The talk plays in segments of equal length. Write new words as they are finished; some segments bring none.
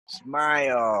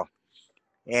Smile.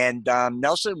 And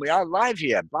Nelson, we are live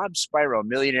here. Bob Spyro,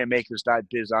 Millionaire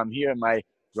Makers.Biz. I'm here in my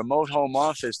remote home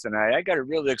office tonight. I got a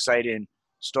really exciting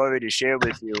story to share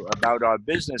with you about our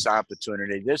business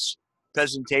opportunity. This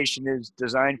presentation is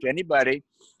designed for anybody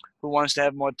who wants to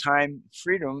have more time,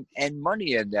 freedom, and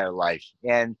money in their life.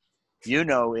 And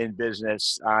in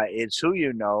business, it's who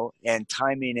you know and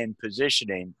timing and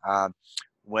positioning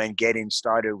when getting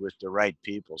started with the right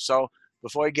people. So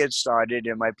before I get started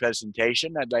in my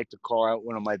presentation, I'd like to call out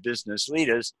one of my business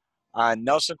leaders.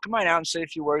 Nelson, come on out and say a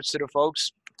few words to the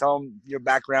folks. Tell them your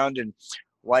background and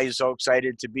why you're so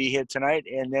excited to be here tonight,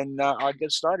 and then I'll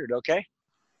get started, okay?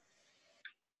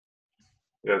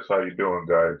 Yes, how you doing,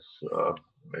 guys?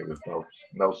 Name is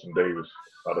Nelson Davis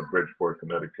out of Bridgeport,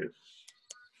 Connecticut.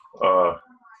 Got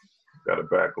a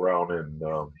background in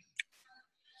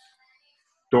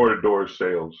door-to-door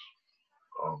sales.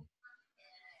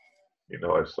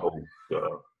 I sold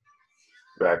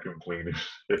vacuum cleaners.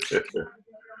 That's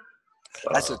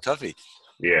a toughie.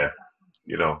 Yeah,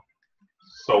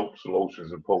 soaps,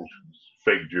 lotions, and potions,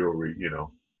 fake jewelry.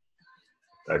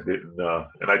 I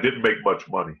didn't make much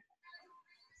money.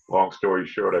 Long story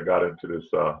short, I got into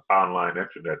this online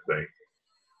internet thing.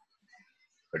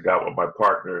 I got with my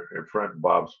partner and friend,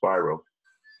 Bob Spyro.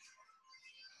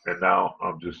 And now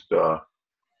I'm just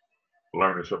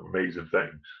learning some amazing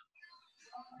things.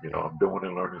 I'm doing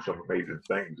and learning some amazing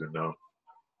things. And,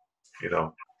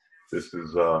 this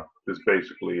is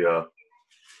basically,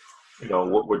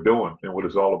 what we're doing and what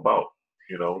it's all about.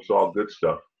 It's all good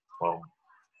stuff.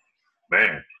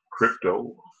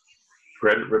 Crypto,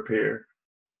 credit repair,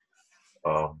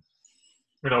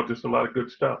 just a lot of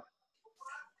good stuff.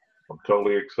 I'm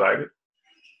totally excited.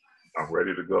 I'm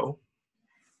ready to go.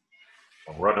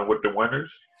 I'm running with the winners.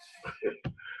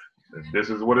 And this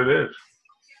is what it is.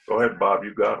 Go ahead, Bob.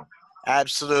 You got them.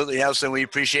 Absolutely, Nelson. We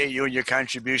appreciate you and your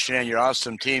contribution and your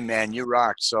awesome team, man. You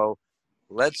rock. So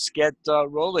let's get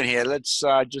rolling here. Let's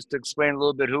just explain a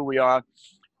little bit who we are.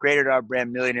 Created our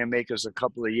brand Millionaire Makers a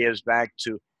couple of years back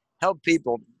to help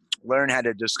people learn how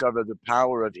to discover the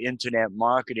power of internet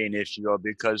marketing, if you will,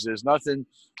 because there's nothing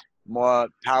more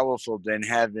powerful than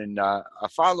having a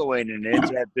following in an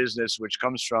internet business, which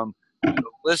comes from the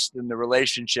list and the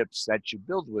relationships that you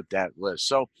build with that list.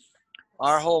 So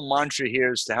our whole mantra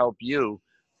here is to help you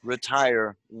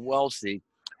retire wealthy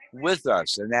with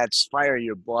us, and that's fire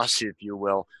your boss, if you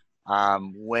will,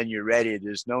 when you're ready.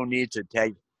 There's no need to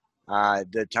take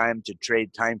the time to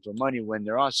trade time for money when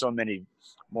there are so many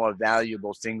more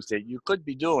valuable things that you could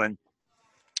be doing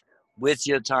with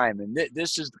your time. And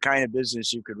this is the kind of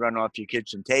business you could run off your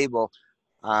kitchen table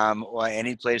or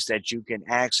any place that you can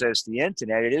access the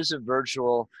internet. It is a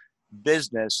virtual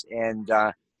business, and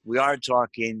we are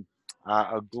talking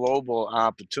a global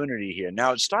opportunity here.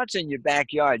 Now, it starts in your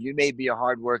backyard. You may be a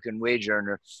hardworking wage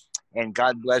earner, and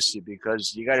God bless you,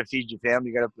 because you got to feed your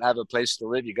family, you got to have a place to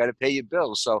live, you got to pay your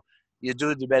bills. So you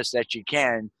do the best that you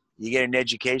can. You get an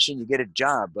education, you get a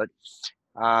job, but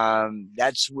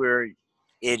that's where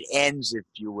it ends, if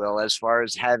you will, as far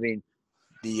as having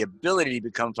the ability to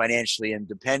become financially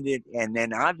independent, and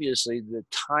then obviously the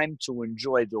time to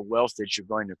enjoy the wealth that you're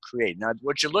going to create. Now,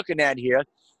 what you're looking at here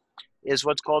is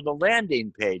what's called the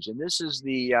landing page, and this is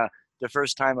the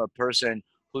first time a person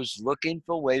who's looking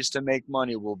for ways to make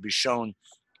money will be shown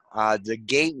the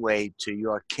gateway to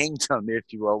your kingdom, if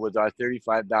you will, with our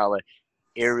 $35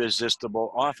 irresistible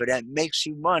offer that makes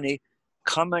you money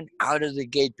coming out of the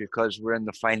gate, because we're in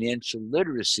the financial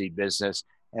literacy business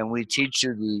and we teach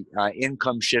you the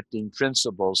income shifting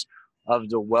principles of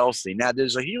the wealthy. Now,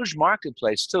 there's a huge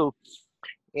marketplace too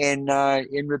in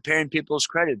repairing people's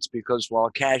credits, because while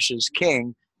cash is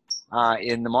king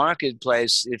in the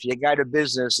marketplace, if you got a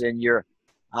business and you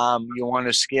want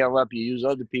to scale up, you use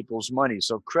other people's money.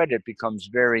 So credit becomes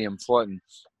very important.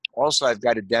 Also, I've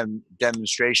got a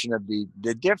demonstration of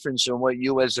the difference in what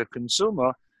you as a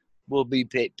consumer will be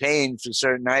paying for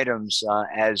certain items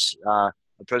as a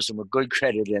person with good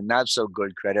credit and not so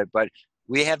good credit. But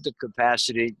we have the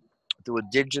capacity through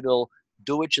a digital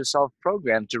do-it-yourself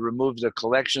program to remove the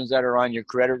collections that are on your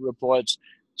credit reports,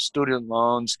 student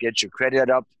loans, get your credit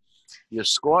up, your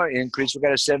score increase. We've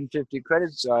got a 750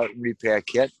 credits repair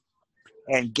kit.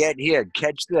 And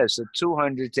catch this, a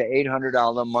 $200 to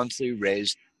 $800 monthly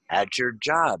raise at your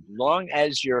job. Long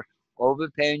as you're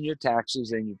overpaying your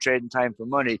taxes and you're trading time for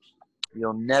money,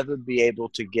 you'll never be able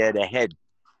to get ahead.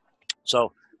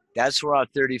 So that's where our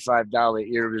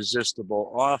 $35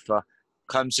 irresistible offer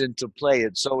comes into play.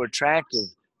 It's so attractive.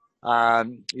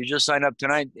 You just sign up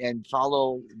tonight and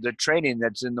follow the training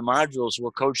that's in the modules.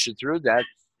 We'll coach you through that.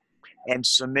 and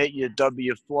submit your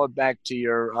W-4 back to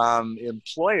your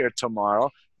employer tomorrow.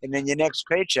 And then your next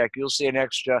paycheck, you'll see an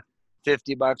extra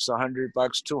 50 bucks, 100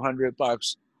 bucks, 200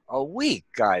 bucks a week,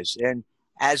 guys. And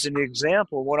as an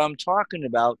example, what I'm talking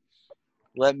about,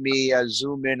 let me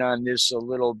zoom in on this a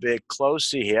little bit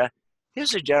closer here.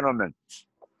 Here's a gentleman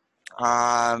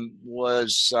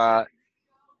was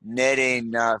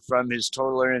netting from his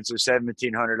total earnings of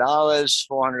 $1,700.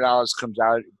 $400 comes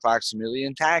out approximately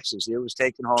in taxes. He was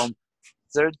taking home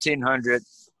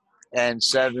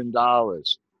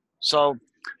 $1,307. So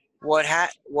what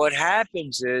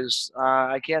happens is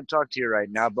I can't talk to you right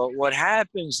now, but what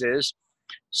happens is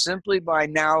simply by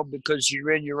now, because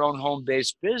you're in your own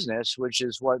home-based business, which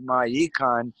is what my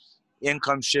econ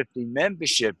income shifting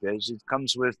membership is. It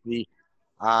comes with the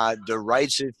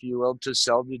rights, if you will, to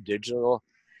sell the digital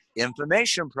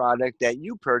information product that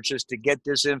you purchased to get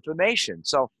this information.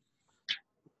 So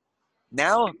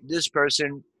now this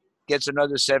person gets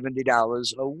another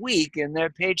 $70 a week in their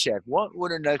paycheck. What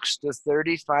would an extra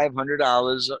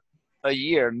 $3,500 a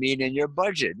year mean in your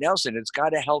budget? Nelson, it's got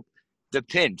to help the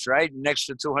pinch, right? An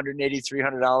extra $280,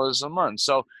 $300 a month.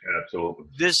 So Absolutely.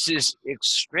 this is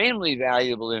extremely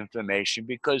valuable information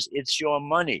because it's your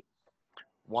money.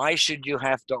 Why should you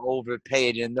have to overpay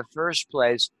it in the first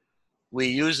place? We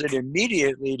use it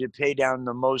immediately to pay down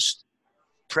the most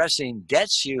pressing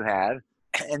debts you have,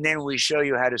 and then we show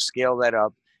you how to scale that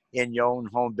up in your own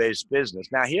home-based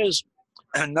business. Now, here's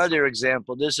another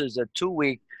example. This is a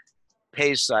 2-week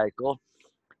pay cycle.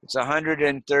 It's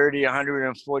 130,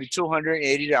 140,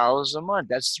 $280 a month.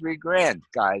 That's $3,000,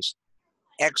 guys.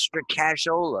 Extra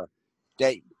cashola.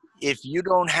 That if you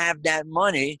don't have that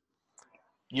money,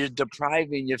 you're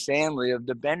depriving your family of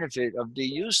the benefit of the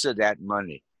use of that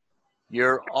money.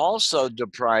 You're also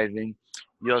depriving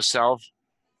yourself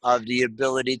of the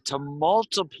ability to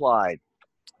multiply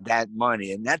that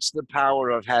money. And that's the power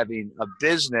of having a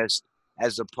business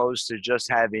as opposed to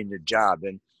just having a job.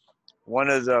 And one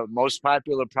of the most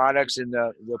popular products in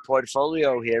the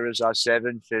portfolio here is our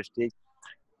 750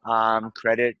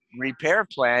 credit repair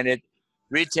plan. It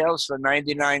retails for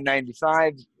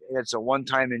 $99.95. It's a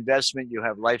one-time investment. You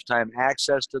have lifetime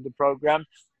access to the program.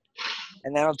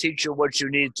 And that'll teach you what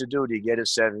you need to do to get a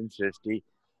 750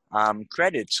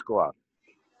 credit score.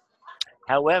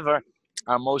 However,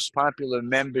 our most popular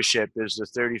membership is the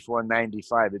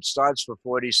 $34.95. It starts for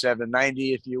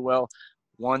 $47.90, if you will,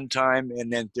 one time, and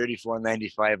then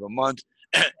 $34.95 a month.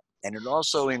 And it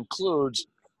also includes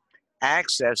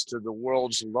access to the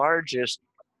world's largest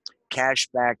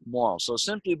cashback mall. So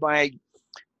simply by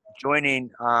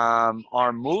joining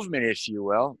our movement, if you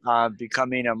will,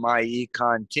 becoming a My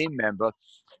Econ team member,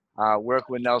 work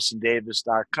with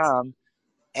NelsonDavis.com,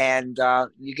 and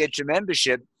you get your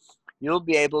membership, you'll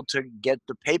be able to get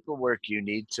the paperwork you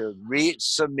need to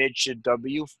resubmit your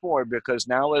W-4, because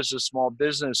now as a small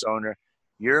business owner,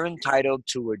 you're entitled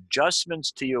to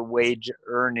adjustments to your wage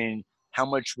earning, how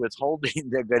much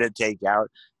withholding they're going to take out,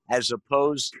 as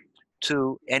opposed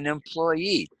to an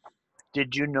employee.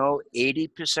 Did you know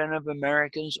 80% of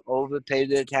Americans overpay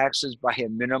their taxes by a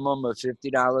minimum of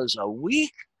 $50 a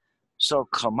week? So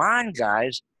come on,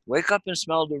 guys, wake up and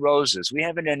smell the roses. We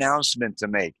have an announcement to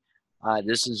make.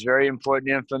 This is very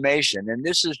important information, and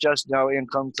this is just no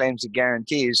income claims or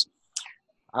guarantees.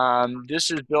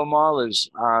 This is Bill Mahler's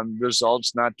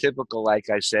results, not typical, like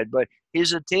I said, but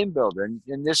he's a team builder,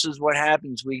 and this is what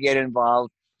happens. We get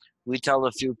involved. We tell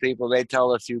a few people, they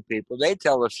tell a few people, they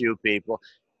tell a few people,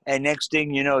 and next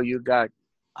thing you know, you got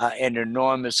an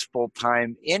enormous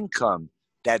full-time income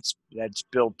that's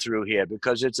built through here,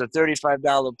 because it's a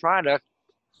 $35 product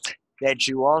that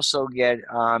you also get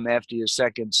after your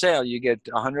second sale. You get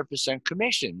 100%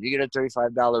 commission. You get a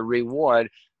 $35 reward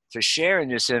for sharing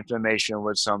this information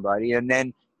with somebody and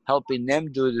then helping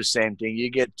them do the same thing. You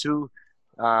get two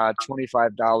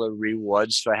 $25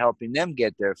 rewards for helping them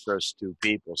get their first 2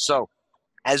 people. So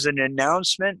as an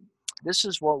announcement, this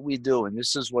is what we do, and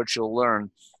this is what you'll learn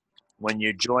when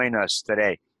you join us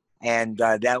today. And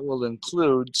that will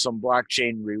include some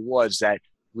blockchain rewards that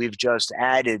we've just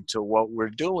added to what we're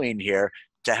doing here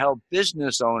to help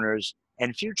business owners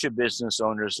and future business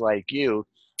owners like you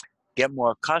get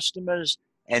more customers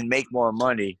and make more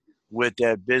money with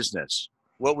their business.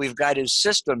 What we've got is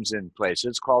systems in place.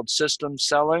 It's called system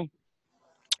selling.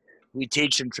 We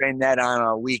teach and train that on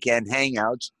our weekend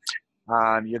hangouts.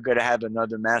 You're going to have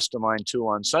another mastermind too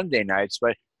on Sunday nights,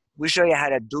 but we show you how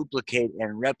to duplicate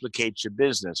and replicate your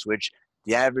business, which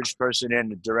the average person in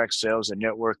the direct sales and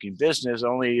networking business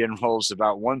only enrolls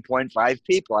about 1.5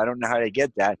 people. I don't know how they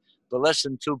get that, but less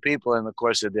than 2 people in the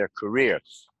course of their career.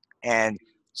 And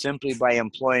simply by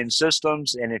employing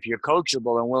systems. And if you're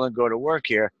coachable and willing to go to work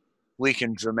here, we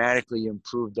can dramatically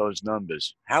improve those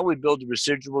numbers. How we build the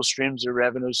residual streams of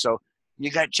revenue. So you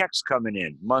got checks coming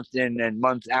in and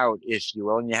month out, if you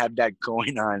will, and you have that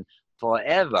going on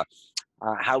forever.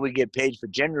 How we get paid for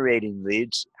generating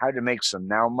leads, how to make some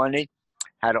now money,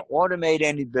 how to automate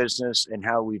any business, and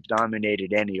how we've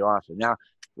dominated any offer. Now,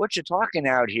 what you're talking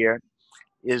out here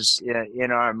is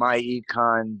in our My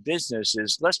Econ business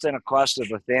is less than a cost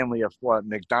of a family of four at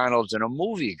McDonald's and a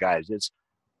movie, guys. It's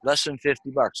less than $50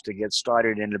 to get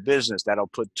started in a business. That'll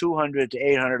put $200 to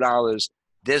 $800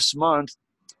 this month,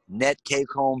 net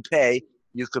take home pay.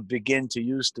 You could begin to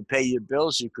use to pay your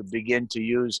bills. You could begin to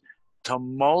use to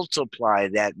multiply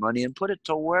that money and put it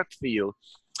to work for you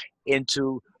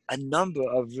into a number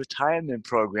of retirement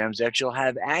programs that you'll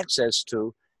have access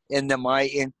to in the My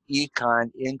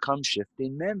Econ income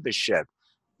shifting membership,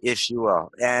 if you will.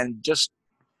 And just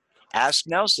ask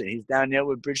Nelson. He's down there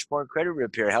with Bridgeport Credit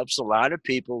Repair. Helps a lot of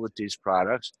people with these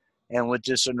products and with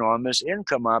this enormous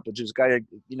income opportunity. He's got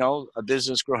a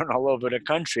business growing all over the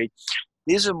country.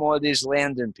 These are more of these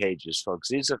landing pages, folks.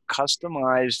 These are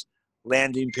customized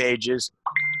landing pages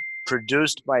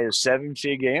produced by a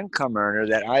seven-figure income earner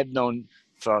that I've known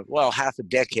for, well, half a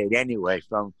decade anyway,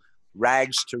 from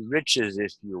rags to riches,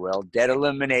 if you will. Debt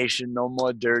elimination, no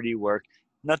more dirty work,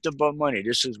 nothing but money.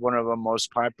 This is one of the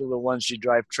most popular ones. You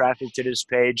drive traffic to this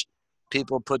page,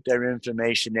 people put their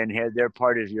information in here. They're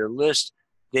part of your list.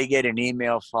 They get an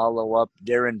email follow-up.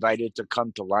 They're invited to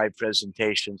come to live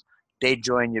presentations. They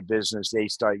join your business. They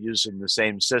start using the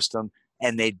same system,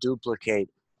 and they duplicate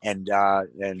and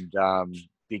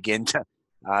begin to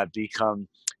become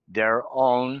their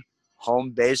own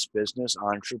home-based business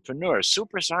entrepreneurs.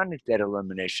 Supersonic debt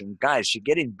elimination. Guys, you're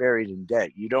getting buried in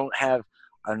debt. You don't have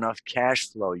enough cash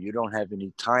flow. You don't have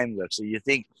any time left. So you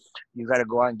think you got to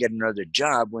go out and get another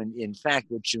job when, in fact,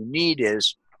 what you need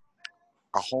is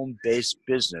a home-based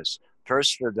business.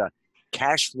 First, for the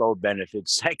cash flow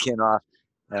benefits. Second off,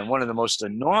 and one of the most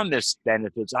enormous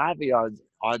benefits obviously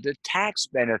are the tax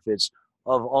benefits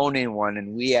of owning one.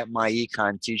 And we at My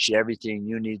Econ teach you everything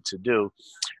you need to do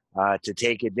to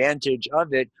take advantage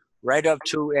of it, right up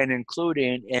to and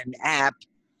including an app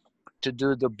to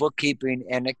do the bookkeeping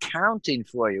and accounting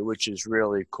for you, which is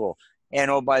really cool.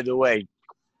 And oh, by the way,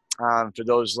 for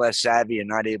those less savvy and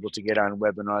not able to get on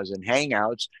webinars and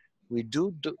hangouts, we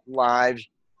do live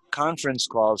conference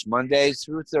calls Monday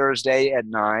through Thursday at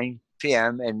 9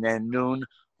 p.m. and then noon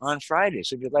on Friday.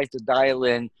 So if you'd like to dial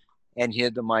in and hear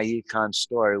the My Econ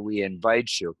story, we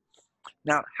invite you.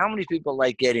 Now, how many people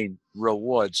like getting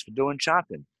rewards for doing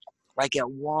shopping? Like at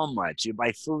Walmart, you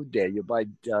buy food there, you buy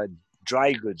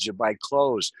dry goods, you buy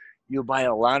clothes, you buy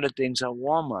a lot of things at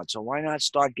Walmart. So why not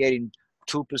start getting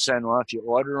 2% off? You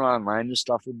order online, the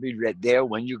stuff will be right there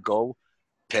when you go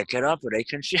pick it up, or they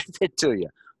can ship it to you.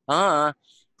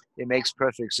 It makes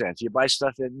perfect sense. You buy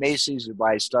stuff at Macy's, you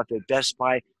buy stuff at Best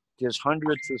Buy. There's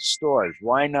hundreds of stores.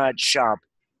 Why not shop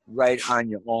right on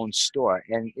your own store?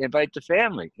 And invite the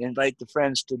family, invite the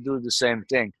friends to do the same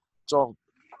thing.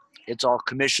 It's all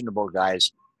commissionable,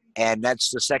 guys. And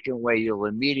that's the second way you'll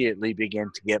immediately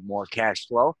begin to get more cash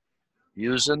flow,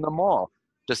 using them all.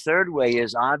 The third way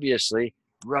is obviously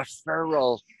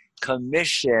referral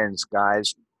commissions,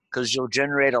 guys, because you'll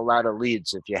generate a lot of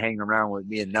leads if you hang around with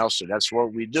me and Nelson. That's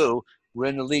what we do. We're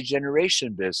in the lead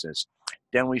generation business.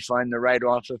 Then we find the right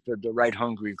offer for the right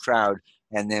hungry crowd,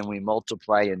 and then we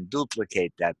multiply and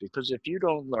duplicate that. Because if you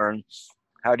don't learn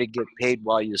how to get paid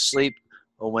while you sleep,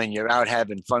 or when you're out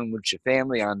having fun with your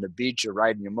family on the beach, or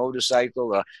riding your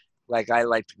motorcycle, or like I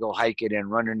like to go hiking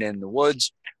and running in the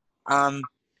woods,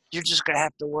 you're just gonna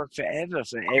have to work forever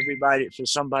for everybody, for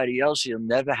somebody else. You'll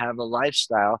never have a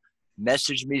lifestyle.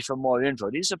 Message me for more info.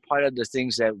 These are part of the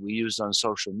things that we use on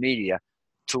social media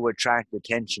to attract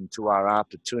attention to our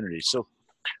opportunities. So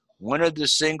one of the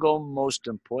single most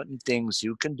important things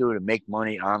you can do to make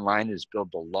money online is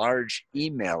build a large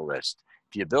email list.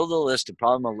 If you build a list, the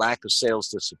problem of lack of sales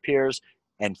disappears.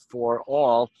 And for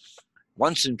all,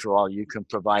 once and for all, you can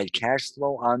provide cash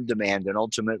flow on demand, and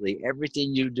ultimately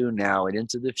everything you do now and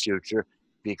into the future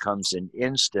becomes an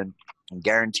instant and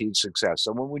guaranteed success.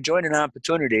 So when we join an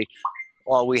opportunity,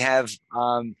 or we have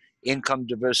income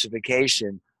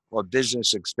diversification or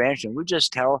business expansion, we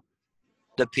just tell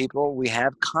the people we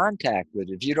have contact with.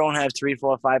 If you don't have 3,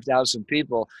 4, 5,000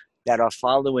 people that are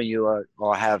following you,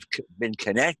 or have been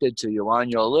connected to you on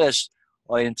your list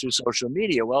or into social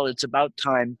media, well, it's about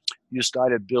time you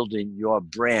started building your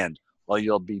brand, or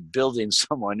you'll be building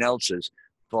someone else's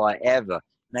forever.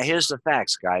 Now, here's the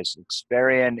facts, guys.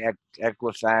 Experian,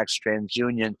 Equifax,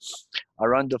 TransUnion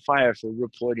are under fire for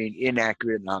reporting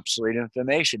inaccurate and obsolete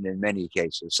information in many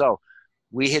cases. So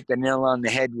we hit the nail on the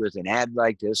head with an ad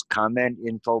like this. Comment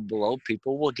info below.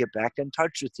 People will get back in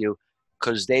touch with you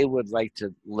because they would like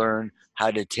to learn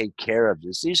how to take care of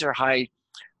this. These are highly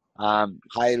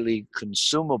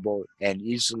consumable and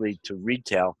easily to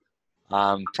retail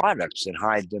products in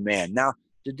high demand. Now,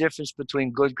 the difference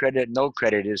between good credit and no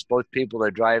credit is both people are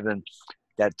driving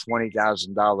that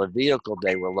 $20,000 vehicle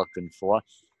they were looking for,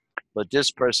 but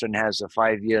this person has a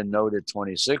 5-year note at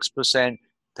 26%,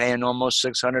 paying almost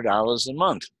 $600 a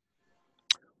month,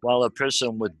 while a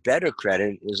person with better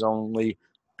credit is only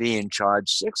being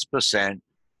charged 6%,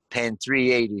 paying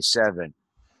 $387,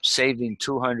 saving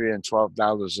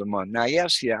 $212 a month. Now,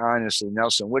 yes, you honestly,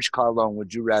 Nelson, which car loan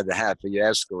would you rather have for your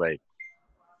Escalade?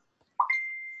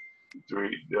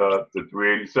 The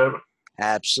 387.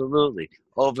 Absolutely.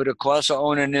 Over the course of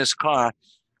owning this car,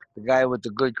 the guy with the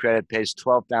good credit pays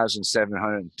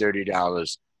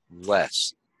 $12,730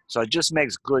 less. So it just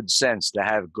makes good sense to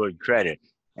have good credit.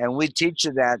 And we teach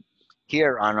you that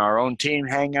here on our own team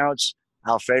hangouts.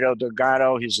 Alfredo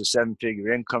Delgado, he's a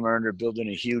 7-figure income earner building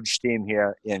a huge team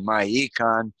here in my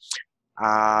econ.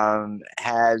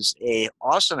 Has a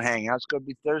awesome hangout. It's going to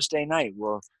be Thursday night.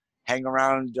 We'll hang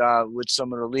around with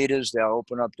some of the leaders. They'll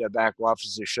open up their back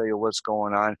office to show you what's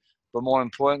going on. But more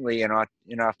importantly, in our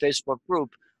Facebook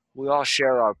group, we all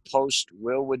share our post,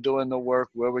 where we're doing the work,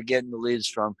 where we're getting the leads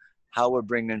from, how we're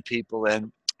bringing people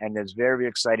in. And it's very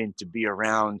exciting to be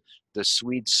around the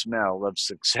sweet smell of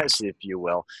success, if you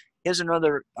will. Here's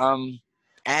another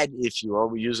ad, if you will.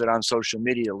 We use it on social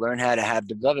media. Learn how to have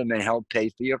the government help pay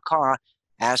for your car.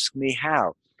 Ask me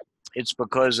how. It's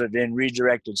because of in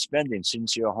redirected spending.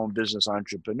 Since you're a home business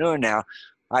entrepreneur now,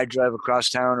 I drive across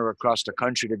town or across the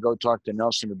country to go talk to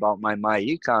Nelson about my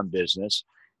econ business,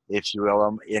 if you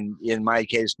will. In my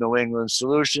case, New England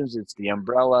Solutions, it's the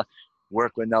umbrella.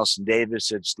 Work with Nelson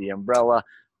Davis, it's the umbrella.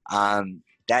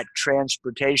 That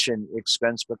transportation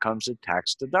expense becomes a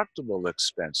tax deductible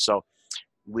expense. So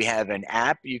we have an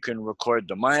app. You can record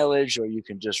the mileage, or you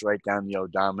can just write down the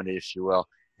odometer, if you will,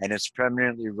 and it's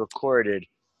permanently recorded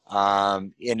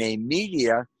in a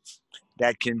media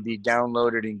that can be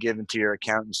downloaded and given to your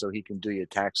accountant so he can do your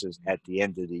taxes at the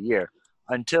end of the year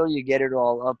until you get it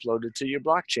all uploaded to your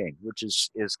blockchain, which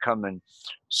is coming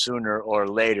sooner or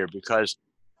later, because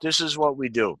this is what we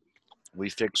do. We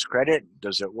fix credit.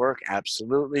 Does it work?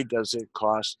 Absolutely. Does it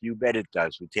cost? You bet it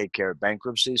does. We take care of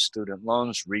bankruptcy, student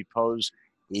loans, repos,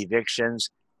 evictions,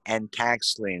 and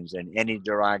tax liens, and any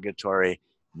derogatory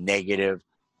negative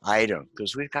item,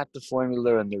 because we've got the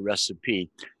formula and the recipe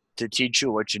to teach you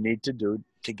what you need to do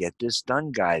to get this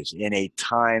done, guys, in a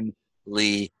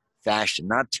timely fashion.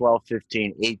 Not 12,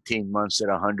 15, 18 months at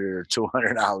 $100 or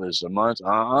 $200 a month.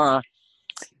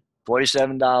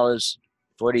 $47,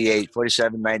 48,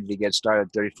 $47.90 to get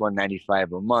started,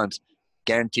 $34.95 a month,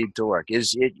 guaranteed to work.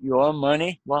 Is it your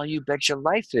money? Well, you bet your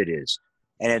life it is.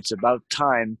 And it's about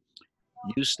time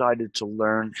you started to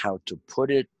learn how to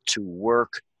put it to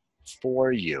work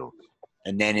for you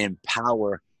and then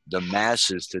empower the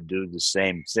masses to do the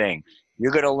same thing.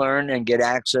 You're going to learn and get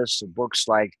access to books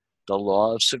like The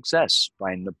Law of Success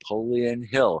by Napoleon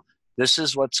Hill. This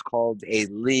is what's called a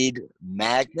lead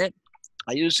magnet.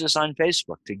 I use this on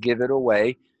Facebook to give it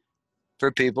away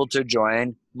for people to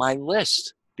join my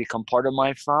list, become part of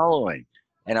my following.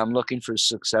 And I'm looking for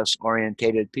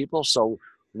success-orientated people. So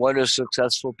what do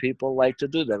successful people like to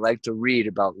do? They like to read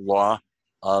about law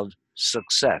of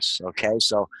success, okay?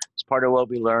 So it's part of what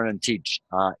we learn and teach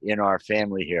in our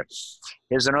family here.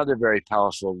 Here's another very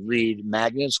powerful lead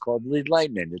magnet. It's called Lead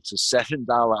Lightning. It's a $7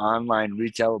 online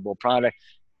retailable product.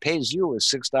 Pays you a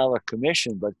 $6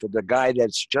 commission, but for the guy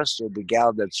that's just, or the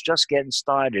gal that's just getting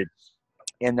started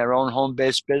in their own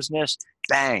home-based business,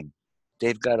 bang,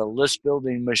 they've got a list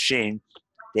building machine.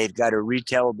 They've got a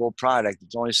retailable product.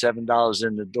 It's only $7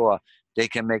 in the door. They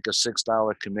can make a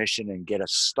 $6 commission and get a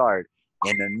start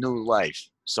in a new life.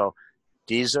 So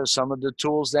these are some of the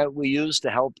tools that we use to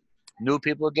help new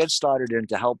people get started and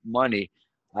to help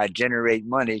generate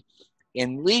money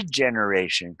in lead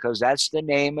generation, because that's the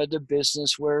name of the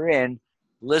business we're in,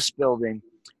 list building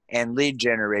and lead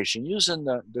generation, using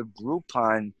the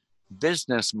Groupon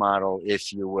business model,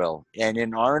 if you will. And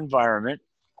in our environment,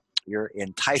 you're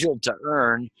entitled to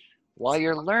earn while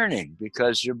you're learning,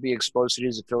 because you'll be exposed to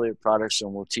these affiliate products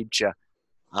and we'll teach you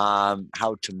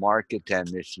how to market them,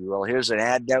 if you will. Here's an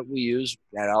ad that we use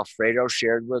that Alfredo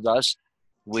shared with us.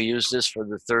 We use this for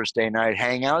the Thursday night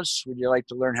hangouts. Would you like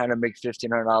to learn how to make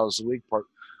 $1,500 a week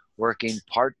working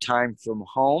part-time from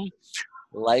home?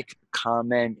 like,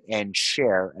 comment, and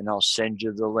share, and I'll send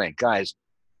you the link. Guys,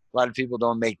 a lot of people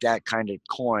don't make that kind of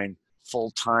coin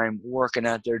full-time working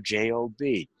at their job,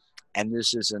 and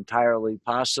this is entirely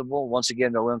possible. Once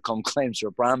again, no income claims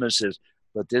or promises,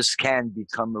 but this can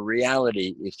become a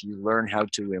reality if you learn how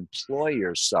to employ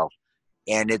yourself.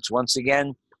 And it's, once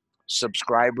again,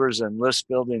 subscribers and list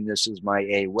building. This is my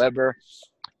A. Weber.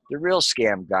 The real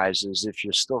scam, guys, is if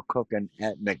you're still cooking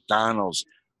at McDonald's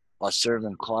or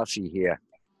serving coffee here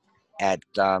at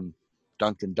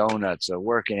Dunkin' Donuts or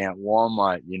working at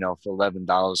Walmart, for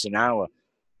 $11 an hour.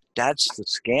 That's the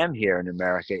scam here in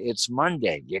America. It's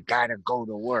Monday. You got to go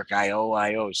to work. I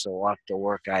owe, so off to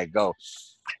work I go.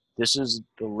 This is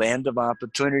the land of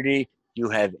opportunity. You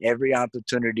have every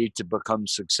opportunity to become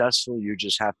successful. You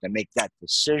just have to make that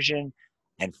decision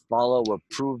and follow a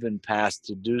proven path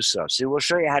to do so. See, we'll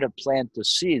show you how to plant the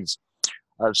seeds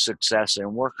of success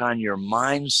and work on your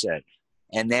mindset,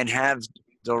 and then have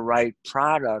the right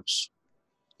products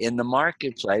in the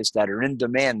marketplace that are in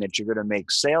demand that you're going to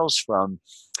make sales from,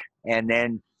 and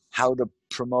then how to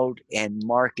promote and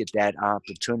market that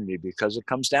opportunity, because it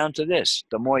comes down to this: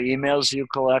 the more emails you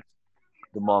collect,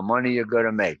 the more money you're going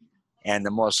to make, and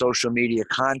the more social media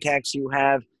contacts you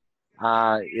have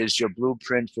is your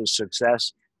blueprint for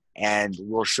success, and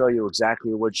we'll show you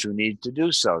exactly what you need to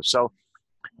do so.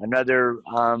 Another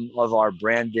of our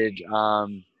branded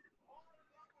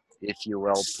if you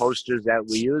will, posters that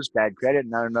we use: bad credit,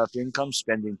 not enough income,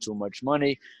 spending too much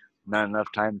money, not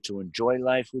enough time to enjoy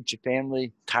life with your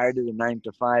family, tired of the 9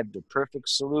 to 5, the perfect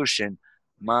solution,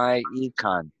 my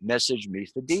econ. Message me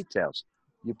for details.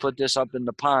 You put this up in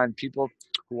the pond, people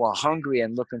who are hungry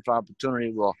and looking for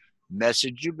opportunity will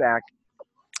message you back,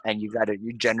 and you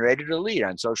generated a lead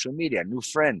on social media, a new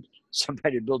friend,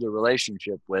 somebody to build a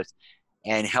relationship with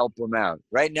and help them out.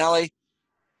 Right, Nelly?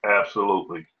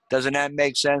 Absolutely. Doesn't that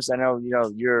make sense? I know,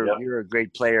 Yep. you're a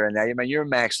great player in that. I mean, you're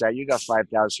maxed out. You got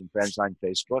 5,000 friends on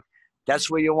Facebook. That's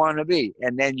where you want to be.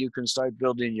 And then you can start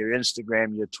building your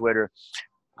Instagram, your Twitter,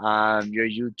 your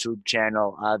YouTube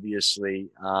channel. Obviously,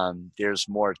 there's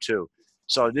more too.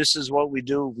 So this is what we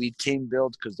do. We team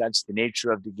build because that's the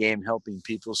nature of the game. Helping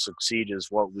people succeed is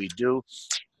what we do.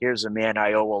 Here's a man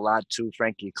I owe a lot to,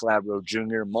 Frankie Calabro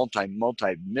Jr.,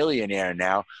 multi-millionaire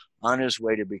now, on his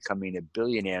way to becoming a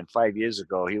billionaire. And 5 years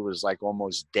ago, he was like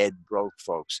almost dead broke,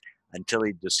 folks, until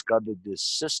he discovered this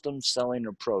system selling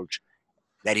approach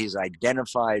that he's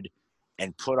identified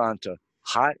and put onto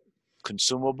hot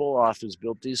consumable offers,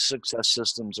 built these success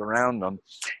systems around them,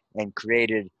 and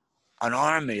created an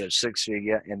army of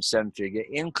 6-figure and 7-figure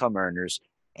income earners.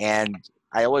 And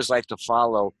I always like to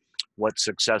follow what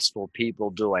successful people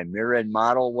do. I mirror and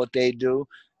model what they do,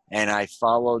 and I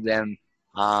follow them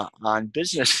on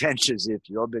business ventures, if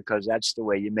you will, because that's the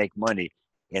way you make money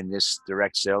in this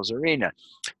direct sales arena.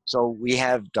 So we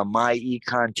have the My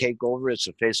Econ Takeover. It's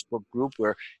a Facebook group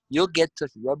where you'll get to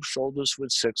rub shoulders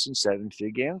with 6 and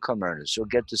 7-figure income earners. You'll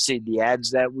get to see the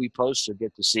ads that we post. You'll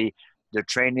get to see the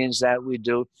trainings that we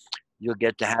do. You'll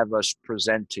get to have us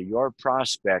present to your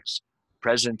prospects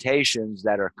presentations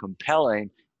that are compelling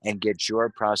and get your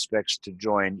prospects to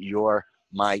join your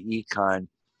My Econ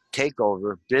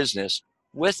Takeover business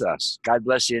with us. God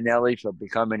bless you, Nelly, for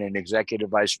becoming an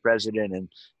executive vice president and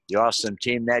the awesome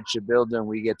team that you're building.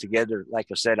 We get together, like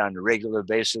I said, on a regular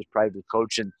basis. Private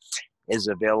coaching is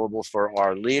available for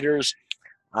our leaders,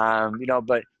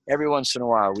 but every once in a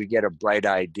while we get a bright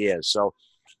idea. So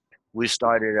we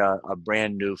started a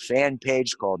brand new fan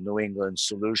page called New England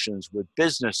Solutions with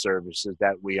Business Services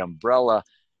that we umbrella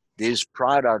these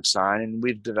products on, and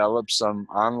we've developed some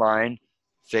online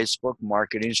Facebook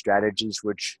marketing strategies,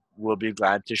 which we'll be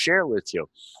glad to share with you.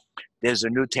 There's a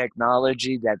new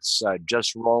technology that's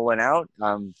just rolling out,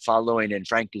 following in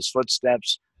Frankie's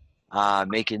footsteps,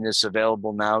 making this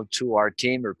available now to our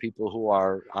team or people who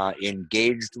are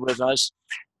engaged with us.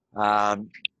 Um,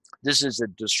 this is a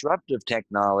disruptive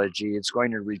technology. It's going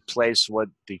to replace what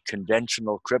the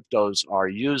conventional cryptos are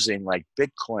using, like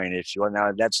Bitcoin, if you will.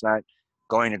 Now, that's not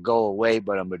going to go away,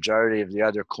 but a majority of the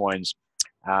other coins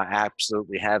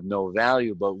absolutely have no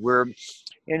value. But we're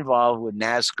involved with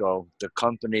NASCO, the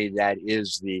company that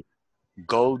is the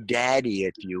GoDaddy,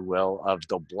 if you will, of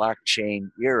the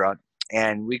blockchain era.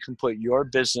 And we can put your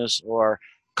business or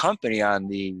company on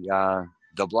the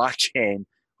blockchain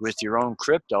with your own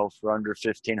crypto for under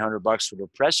 $1,500 with a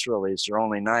press release, or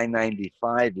only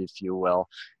 $9.95, if you will.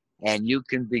 And you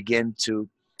can begin to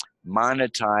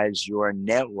monetize your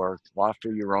network,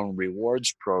 offer your own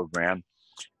rewards program.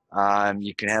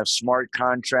 You can have smart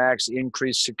contracts,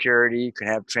 increase security, you can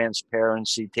have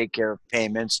transparency, take care of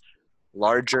payments,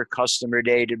 larger customer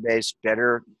database,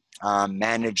 better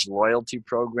managed loyalty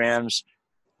programs,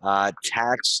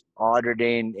 tax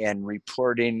auditing and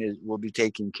reporting will be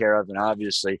taken care of. And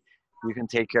obviously, you can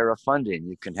take care of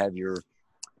funding.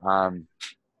 Um,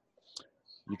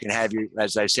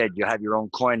 as I said, you have your own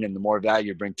coin, and the more value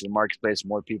you bring to the marketplace, the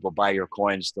more people buy your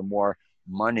coins, the more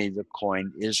money the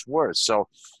coin is worth. So,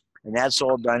 and that's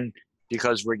all done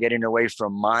because we're getting away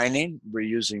from mining. We're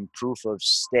using proof of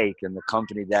stake, and the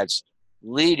company that's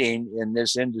leading in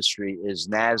this industry is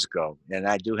NASGO. And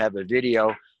I do have a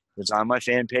video that's on my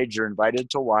fan page. You're invited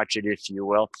to watch it, if you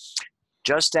will.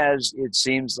 Just as it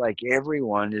seems like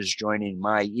everyone is joining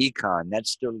my econ,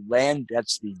 that's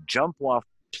the jump off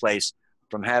place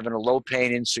from having a low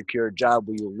paying, insecure job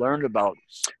where you learn about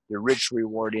the rich,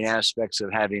 rewarding aspects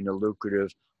of having a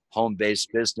lucrative home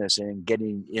based business and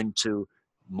getting into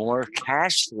more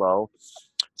cash flow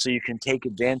so you can take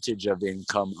advantage of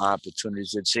income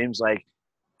opportunities. It seems like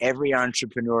every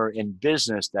entrepreneur in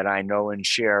business that I know and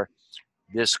share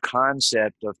this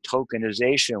concept of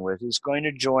tokenization with is going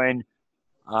to join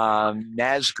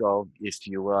NASGO, if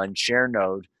you will, and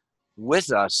ShareNode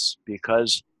with us,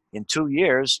 because in 2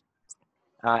 years,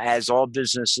 as all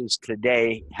businesses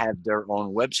today have their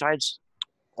own websites,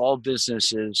 all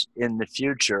businesses in the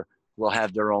future will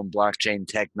have their own blockchain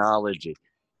technology,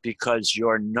 because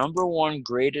your number one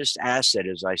greatest asset,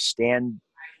 as I stand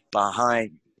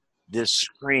behind this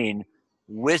screen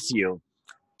with you,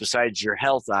 besides your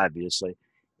health, obviously,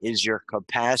 is your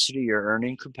capacity, your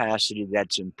earning capacity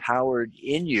that's empowered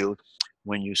in you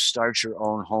when you start your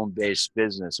own home-based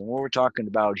business. And what we're talking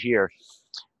about here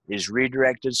is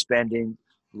redirected spending,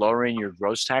 lowering your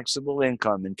gross taxable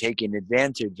income, and taking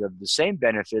advantage of the same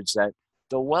benefits that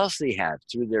the wealthy have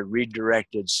through their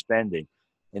redirected spending.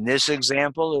 In this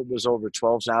example, it was over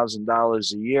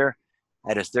 $12,000 a year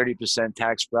at a 30%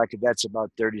 tax bracket. That's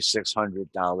about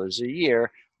 $3,600 a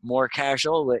year, more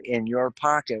cashola in your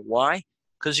pocket. Why?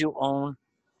 Because you own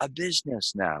a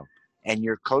business now, and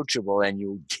you're coachable, and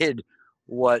you did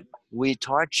what we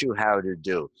taught you how to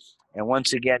do. And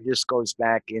once again, this goes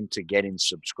back into getting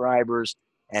subscribers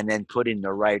and then putting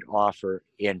the right offer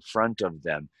in front of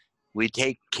them. We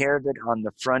take care of it on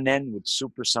the front end with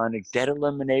supersonic debt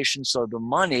elimination. So the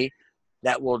money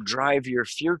that will drive your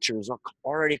future is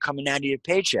already coming out of your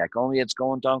paycheck, only it's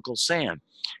going to Uncle Sam.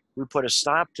 We put a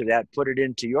stop to that, put it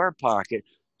into your pocket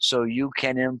so you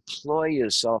can employ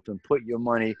yourself and put your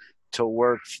money to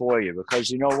work for you.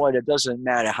 Because you know what? It doesn't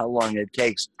matter how long it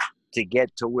takes to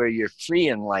get to where you're free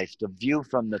in life. The view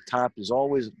from the top is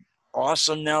always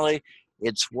awesome, Nelly.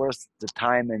 It's worth the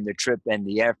time and the trip and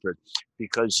the effort,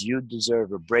 because you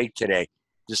deserve a break today.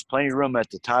 There's plenty of room at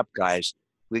the top, guys.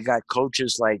 We got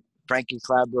coaches like Frankie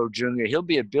Clabro Jr. He'll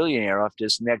be a billionaire off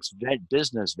this next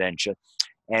business venture.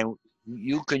 And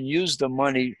you can use the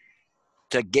money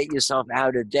to get yourself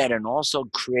out of debt and also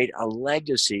create a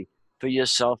legacy for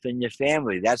yourself and your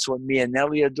family. That's what me and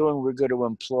Nelly are doing. We're going to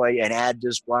employ and add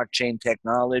this blockchain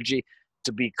technology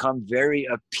to become very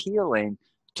appealing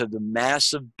to the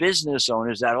massive business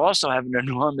owners that also have an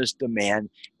enormous demand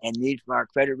and need for our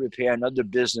credit repair and other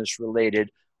business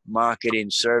related marketing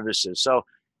services. So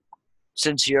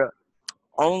since you're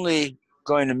only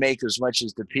going to make as much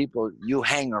as the people you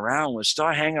hang around with,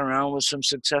 start hanging around with some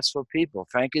successful people.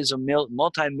 Frank is a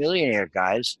multi-millionaire,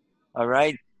 guys. All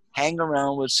right? Hang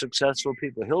around with successful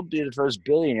people. He'll be the first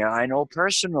billionaire I know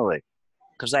personally,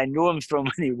 because I knew him from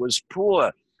when he was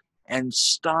poor and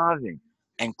starving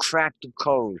and cracked the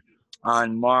code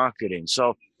on marketing.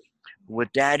 So with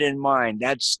that in mind,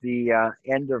 that's the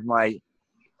end of my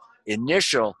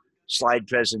initial slide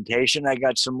presentation. I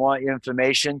got some more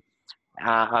information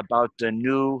about the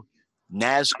new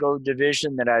NASGO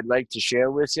division that I'd like to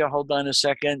share with you. Hold on a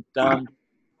second,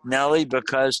 Nelly,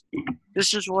 because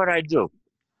this is what I do.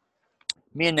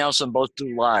 Me and Nelson both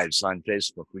do lives on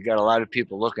Facebook. We got a lot of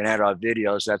people looking at our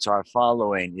videos. That's our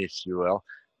following, if you will.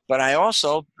 But I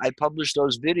publish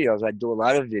those videos. I do a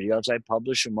lot of videos. I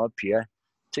publish them up here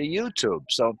to YouTube.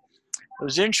 So it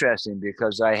was interesting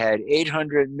because I had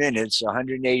 800 minutes,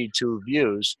 182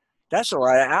 views. That's a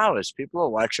lot of hours. People are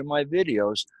watching my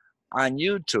videos on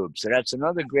YouTube. So that's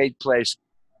another great place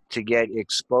to get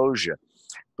exposure.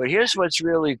 But here's what's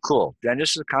really cool. Then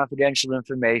this is confidential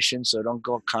information, so don't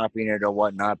go copying it or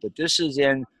whatnot. But this is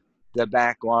in the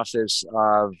back office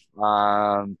of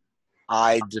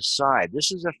I Decide.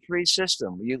 This is a free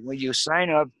system. When you sign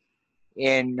up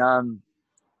in our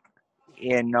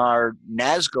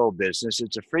NASGO business,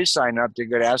 it's a free sign up. They're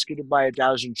going to ask you to buy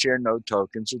 1,000 ShareNode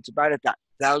tokens. It's about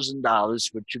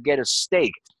 $1,000, but you get a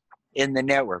stake in the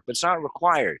network. But it's not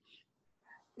required.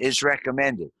 It's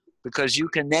recommended. because you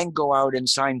can then go out and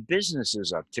sign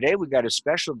businesses up. Today we got a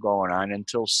special going on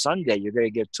until Sunday. You're going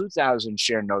to get 2,000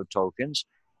 share note tokens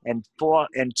and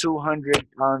 200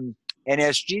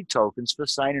 NSG tokens for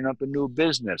signing up a new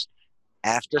business.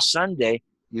 After Sunday,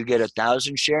 you get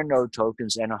 1,000 share note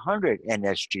tokens and 100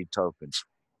 NSG tokens.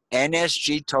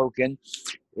 NSG token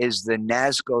is the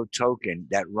NASGO token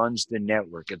that runs the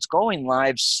network. It's going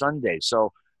live Sunday,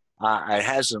 so it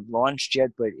hasn't launched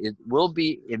yet, but it will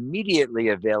be immediately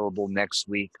available next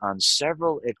week on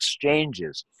several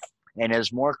exchanges. And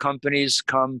as more companies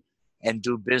come and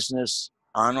do business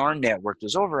on our network,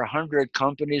 there's over 100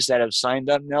 companies that have signed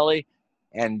up, Nelly,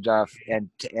 and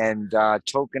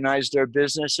tokenized their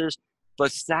businesses.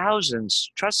 But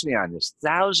thousands, trust me on this,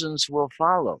 thousands will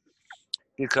follow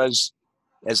because,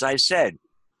 as I said,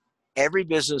 every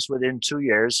business within 2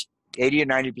 years, 80 or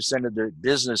 90% of the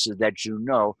businesses that you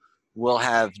know will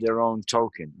have their own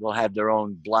token, will have their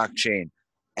own blockchain.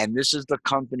 And this is the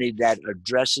company that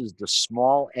addresses the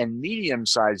small and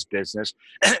medium-sized business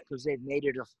because they've made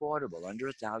it affordable, under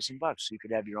 $1,000. You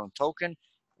could have your own token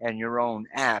and your own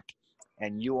app,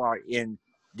 and you are in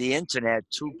the internet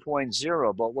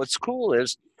 2.0. But what's cool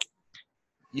is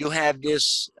you have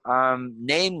this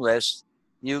name list.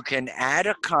 You can add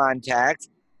a contact.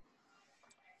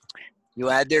 You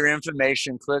add their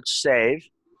information, click save,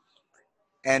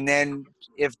 and then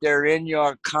if they're in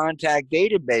your contact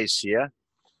database here,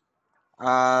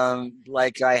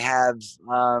 like I have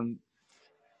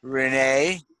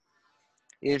Renee,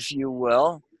 if you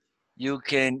will, you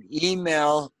can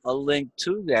email a link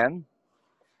to them,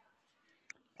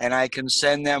 and I can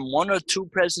send them 1 or 2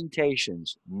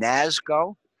 presentations.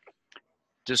 NASGO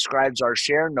describes our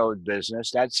share node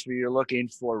business. That's for you're looking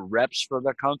for reps for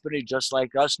the company, just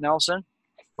like us, Nelson.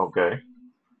 Okay.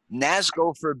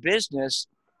 NASGO for business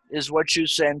is what you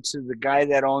send to the guy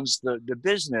that owns the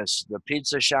business, the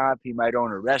pizza shop. He might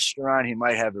own a restaurant. He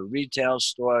might have a retail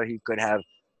store. He could have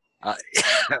a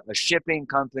shipping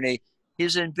company.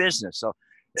 He's in business. So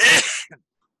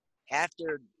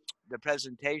after the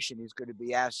presentation, he's going to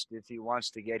be asked if he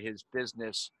wants to get his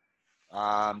business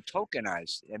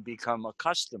tokenized and become a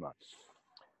customer.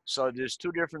 So there's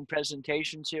 2 different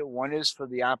presentations here. One is for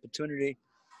the opportunity,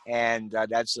 and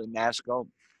that's a NASGO.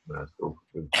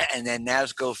 And then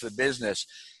NASGO for business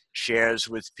shares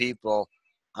with people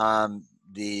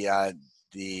the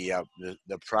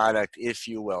product, if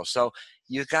you will. So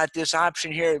you got this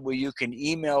option here where you can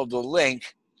email the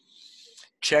link.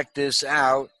 Check this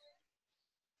out.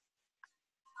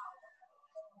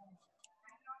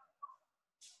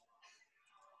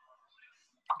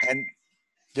 And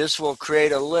this will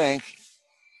create a link,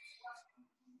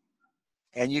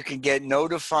 and you can get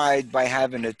notified by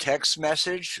having a text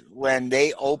message when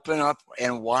they open up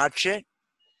and watch it,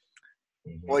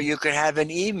 or you could have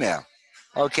an email.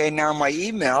 Okay, now my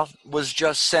email was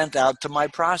just sent out to my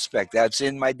prospect. That's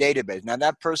in my database. Now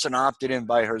that person opted in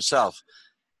by herself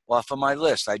off of my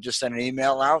list. I just sent an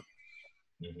email out,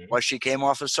 or she came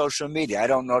off of social media. I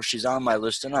don't know if she's on my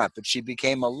list or not, but she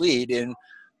became a lead in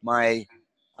my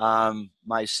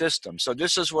my system. So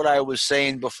this is what I was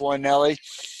saying before, Nelly.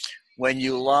 When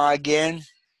you log in,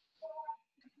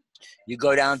 you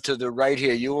go down to the right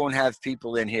here. You won't have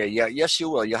people in here. Yeah, yes,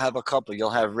 you will. You'll have a couple. You'll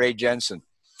have Roy Jensen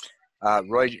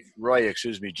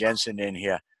in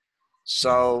here.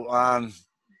 So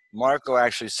Marco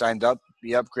actually signed up.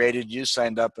 He upgraded. You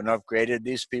signed up and upgraded.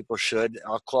 These people should.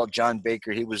 I'll call John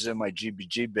Baker. He was in my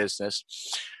GBG business.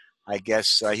 I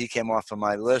guess he came off of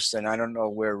my list, and I don't know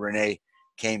where Renee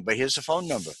came, but here's the phone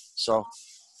number. So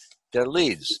they're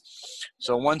leads.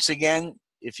 So once again,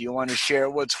 if you want to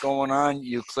share what's going on,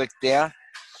 you click there.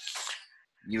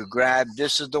 You grab,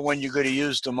 this is the one you're going to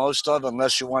use the most of,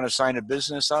 unless you want to sign a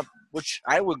business up, which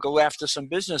I would go after some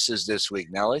businesses this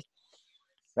week, Nelly.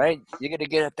 Right? You're going to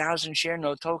get 1,000 share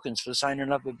note tokens for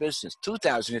signing up a business.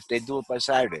 2,000 if they do it by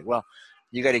Saturday. Well,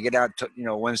 you got to get out to,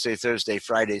 Wednesday, Thursday,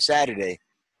 Friday, Saturday,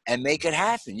 and make it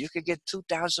happen. You could get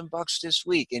 $2,000 this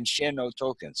week in share note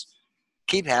tokens.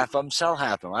 Keep half of them, sell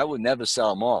half of them. I would never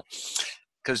sell them all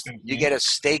because you get a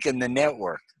stake in the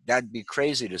network. That'd be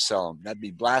crazy to sell them. That'd be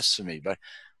blasphemy. But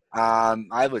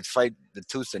I would fight the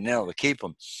tooth and nail to keep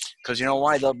them because you know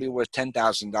why? They'll be worth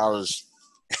 $10,000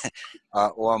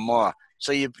 or more.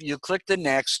 So you click the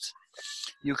next.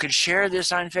 You can share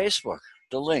this on Facebook,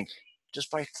 the link, just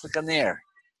by clicking there.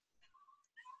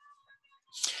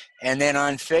 And then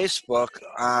on Facebook,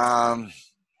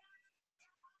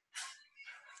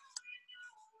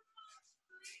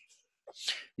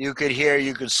 you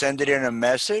could send it in a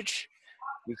message.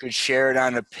 You could share it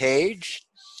on a page,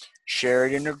 share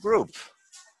it in a group.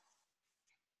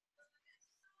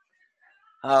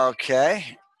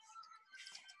 Okay.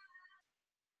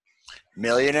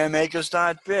 Millionaire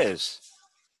Makers.Biz.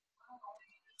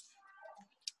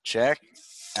 Check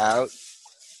out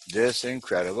this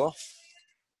incredible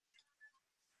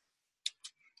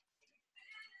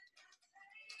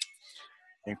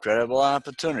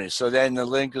opportunity. So then the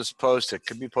link is posted,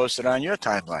 could be posted on your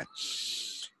timeline.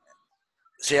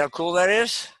 See how cool that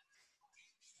is?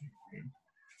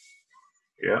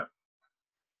 Yeah.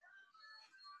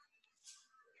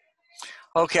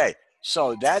 Okay,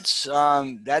 so that's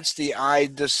the I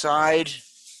Decide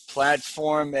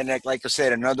platform, and like I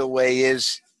said, another way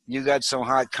is you got some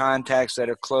hot contacts that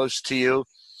are close to you.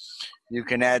 You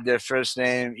can add their first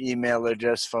name, email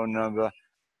address, phone number,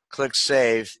 click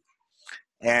save,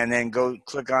 and then go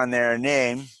click on their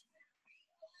name.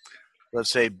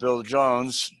 Let's say Bill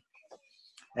Jones,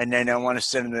 and then I want to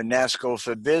send them to NASCO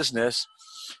for Business.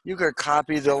 You could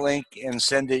copy the link and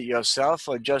send it yourself,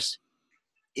 or just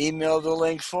email the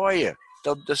link for you.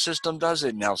 The system does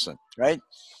it, Nelson, right?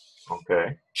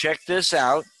 Okay. Check this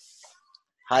out.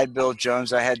 Hi, Bill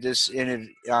Jones. I had this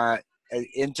interactive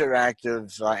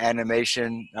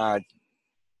animation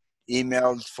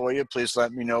emailed for you. Please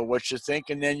let me know what you think,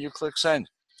 and then you click send,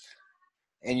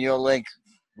 and your link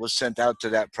was sent out to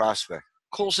that prospect.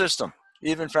 Cool system.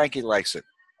 Even Frankie likes it.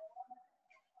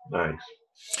 Nice.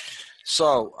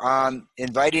 So,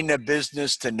 inviting a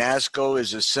business to NASCO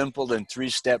is a simple and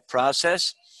three-step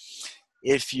process.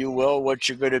 If you will, what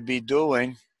you're going to be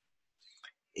doing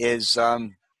is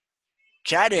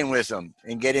chatting with them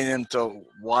and getting them to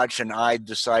watch an I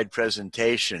Decide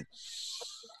presentation.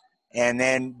 And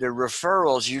then the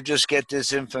referrals, you just get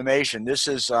this information. This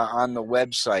is on the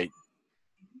website.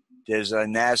 There's a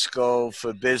NASCO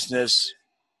for Business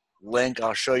link.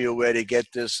 I'll show you where to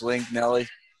get this link, Nelly.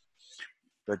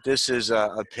 But this is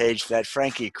a page that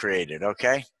Frankie created,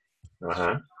 okay?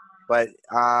 Uh-huh. But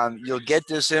you'll get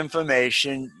this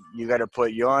information. You got to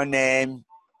put your name,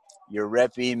 your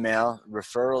rep email,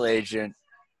 referral agent,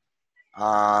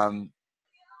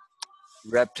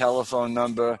 rep telephone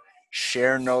number,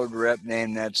 share node rep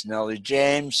name, that's Nellie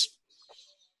James.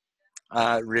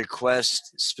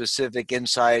 Request specific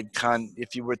inside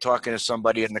if you were talking to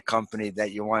somebody in the company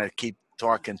that you want to keep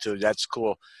talking to, that's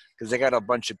cool, because they got a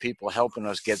bunch of people helping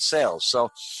us get sales. So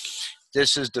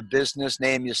this is the business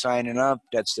name you're signing up.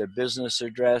 That's their business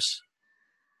address,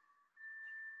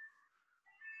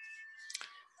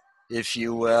 if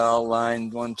you will. Line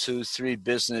 1, 2, 3,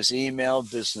 business email,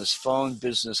 business phone,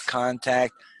 business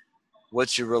contact.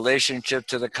 What's your relationship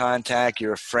to the contact?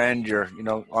 Your friend, your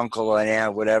uncle or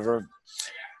aunt, whatever.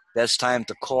 Best time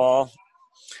to call.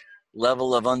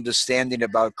 Level of understanding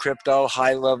about crypto,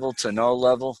 high level to no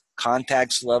level.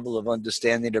 Contacts level of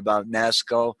understanding about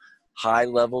NASCO, high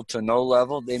level to no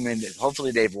level.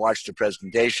 Hopefully they've watched the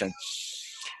presentation.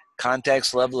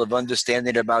 Contacts level of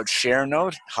understanding about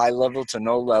ShareNote, high level to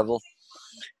no level.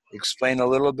 Explain a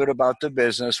little bit about the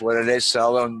business. What do they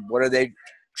sell and what do they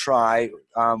try?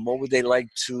 What would they like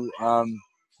to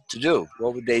do?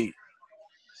 What would they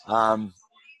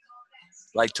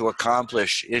like to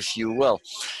accomplish, if you will?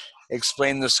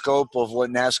 Explain the scope of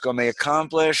what NASCO may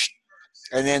accomplish,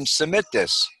 and then submit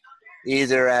this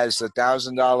either as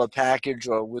 $1,000 package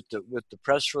or with the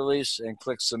press release, and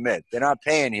click submit. They're not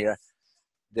paying here.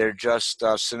 They're just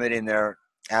submitting their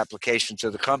application to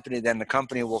the company. Then the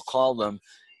company will call them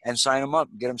and sign them up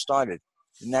and get them started.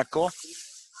 Isn't that cool?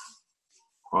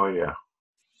 Oh, yeah.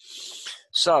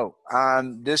 So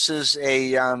this is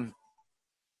a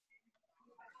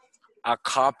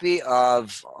copy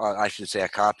of, I should say a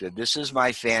copy of, this is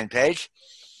my fan page.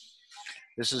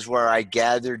 This is where I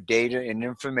gather data and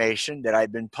information that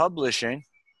I've been publishing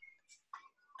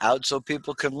out so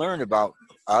people can learn about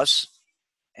us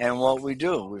and what we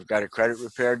do. We've got a credit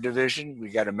repair division. We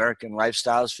got American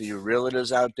Lifestyles for you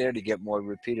realtors out there to get more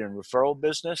repeat and referral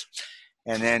business.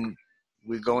 And then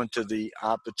we go into the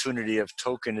opportunity of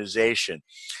tokenization.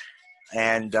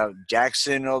 And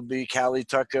Jackson will be, Callie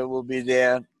Tucker will be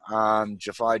there,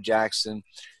 Jafar Jackson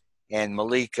and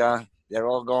Malika. They're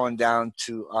all going down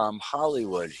to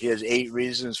Hollywood. Here's 8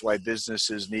 reasons why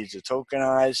businesses need to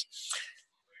tokenize.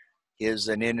 Here's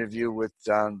an interview with,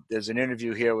 there's an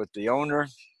interview here with the owner.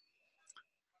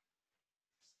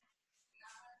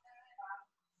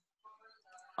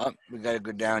 Oh, we got to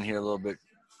go down here a little bit.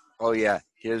 Oh yeah,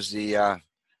 here's the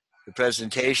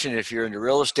presentation. If you're in the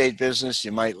real estate business,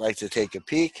 you might like to take a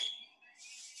peek.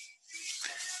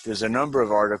 There's a number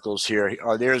of articles here.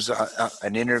 Oh, there's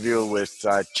an interview with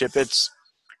Chippets,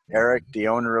 Eric, the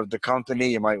owner of the company.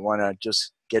 You might want to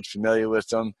just get familiar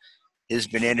with him. He's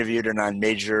been interviewed and on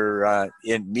major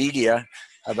in media.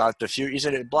 about the future. He's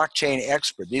a blockchain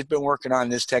expert. He's been working on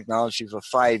this technology for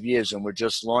 5 years, and we're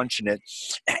just launching it.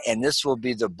 And this will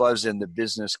be the buzz in the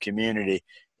business community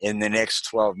in the next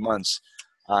 12 months.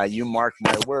 You mark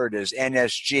my word, as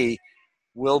NSG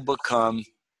will become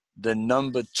the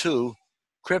 #2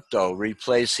 crypto,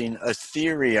 replacing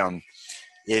Ethereum,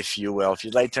 if you will. If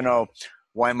you'd like to know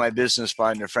why my business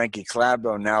partner, Frankie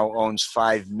Calabro, now owns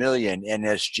 5 million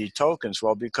NSG tokens,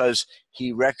 well, because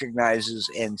he recognizes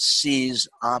and sees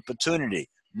opportunity.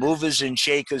 Movers and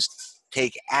shakers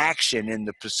take action in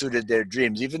the pursuit of their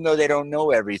dreams. Even though they don't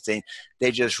know everything,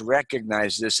 they just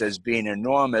recognize this as being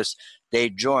enormous. They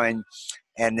join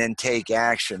and then take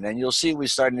action. And you'll see we're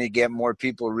starting to get more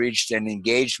people reached and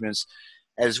engagements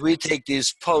as we take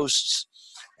these posts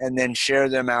and then share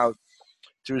them out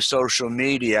through social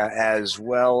media, as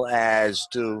well as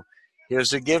do,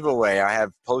 here's a giveaway. I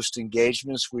have post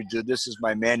engagements. We do, this is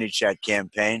my ManyChat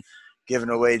campaign, giving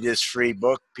away this free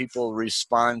book. People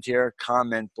respond here,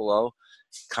 comment below,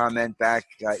 comment back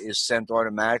is sent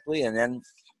automatically, and then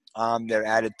they're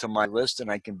added to my list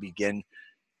and I can begin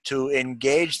to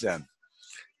engage them.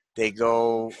 They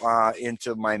go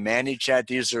into my ManyChat.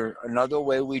 These are another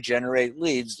way we generate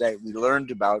leads that we learned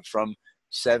about from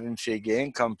 7-figure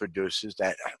income producers,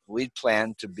 that we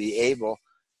plan to be able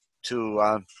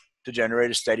to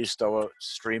generate a steady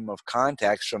stream of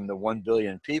contacts from the 1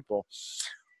 billion people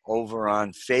over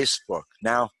on Facebook.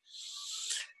 Now,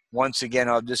 once again,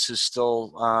 this is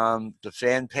still the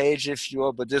fan page, if you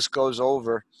will, but this goes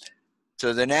over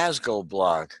to the NASGO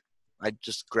blog. I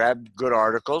just grab good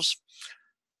articles,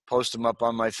 post them up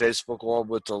on my Facebook wall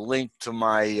with the link to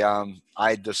my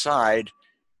I Decide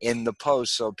in the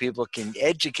post, so people can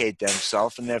educate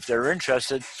themselves, and if they're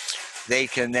interested, they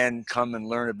can then come and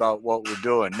learn about what we're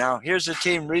doing. Now, here's a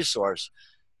team resource.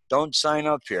 Don't sign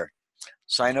up here.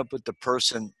 Sign up with the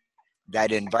person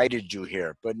that invited you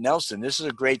here. But Nelson, this is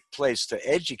a great place to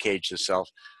educate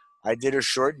yourself. I did a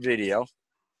short video.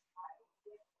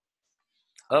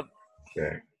 Oh,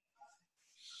 Okay.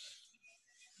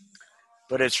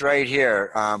 but it's right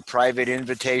here. Private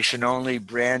invitation only,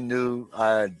 brand new,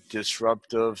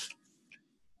 disruptive,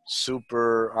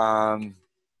 super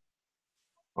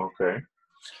Okay.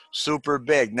 super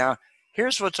big. Now,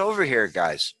 here's what's over here,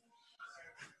 guys.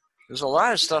 There's a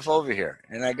lot of stuff over here.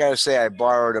 And I got to say, I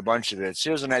borrowed a bunch of it. So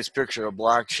here's a nice picture of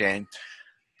blockchain.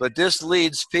 But this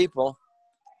leads people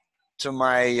to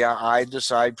my I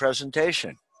Decide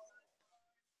presentation.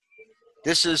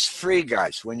 This is free,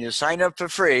 guys. When you sign up for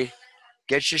free,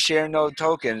 get your share node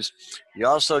tokens, you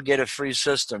also get a free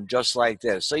system just like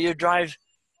this. So you drive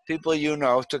people you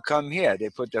know to come here. They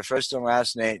put their first and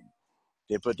last name,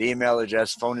 they put the email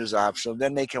address, phone is optional,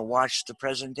 then they can watch the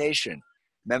presentation.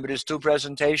 Remember, there's 2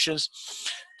 presentations.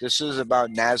 This is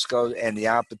about NASGO and the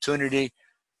opportunity,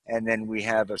 and then we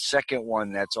have a second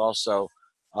one that's also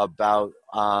about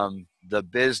the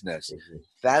business.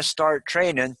 Fast start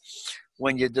training.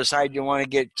 When you decide you want to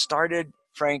get started,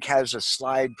 Frank has a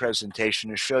slide presentation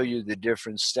to show you the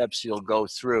different steps you'll go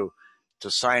through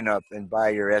to sign up and buy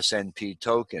your SNP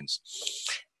tokens.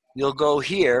 You'll go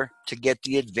here to get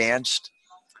the advanced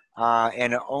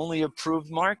and only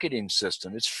approved marketing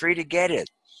system. It's free to get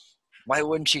it. Why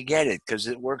wouldn't you get it? Because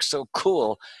it works so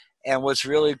cool. And what's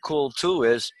really cool too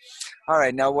is, all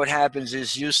right, now what happens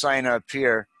is you sign up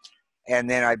here, and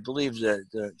then I believe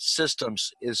the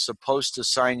systems is supposed to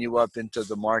sign you up into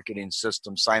the marketing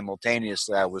system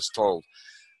simultaneously, I was told.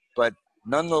 But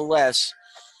nonetheless,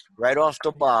 right off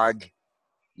the blog,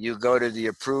 you go to the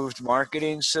approved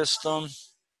marketing system.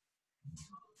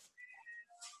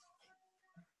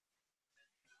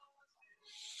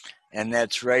 And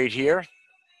that's right here.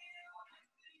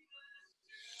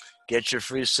 Get your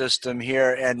free system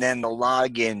here, and then the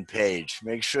login page.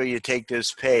 Make sure you take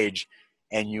this page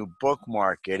and you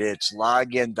bookmark it. It's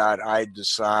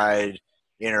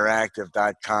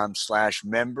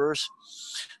login.idecideInteractive.com/members,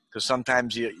 because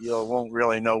sometimes you won't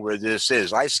really know where this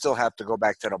is. I still have to go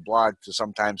back to the blog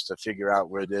sometimes to figure out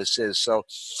where this is. So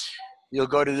you'll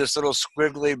go to this little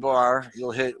squiggly bar.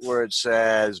 You'll hit where it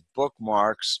says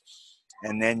bookmarks,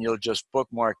 and then you'll just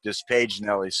bookmark this page,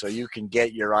 Nelly, so you can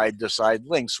get your I Decide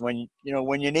links when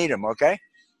you need them. Okay?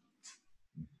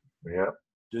 Yeah.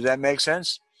 Does that make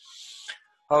sense?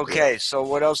 Okay. Yeah. So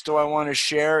what else do I want to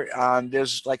share?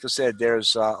 There's, like I said,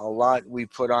 there's a lot we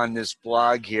put on this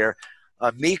blog here.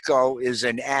 Amico is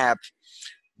an app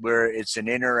where it's an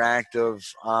interactive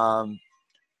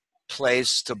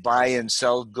place to buy and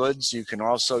sell goods. You can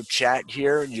also chat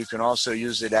here. You can also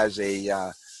use it as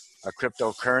a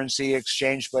cryptocurrency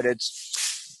exchange, but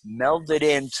it's melded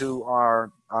into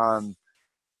our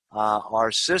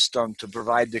our system to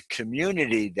provide the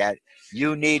community that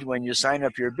you need when you sign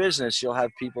up your business. You'll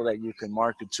have people that you can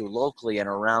market to locally and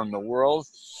around the world.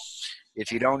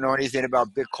 If you don't know anything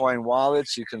about Bitcoin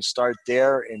wallets, you can start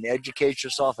there and educate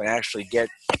yourself and actually get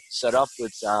set up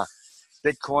with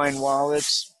Bitcoin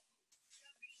wallets.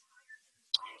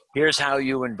 Here's how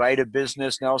you invite a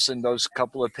business, Nelson. Those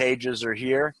couple of pages are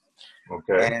here.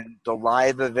 Okay. And the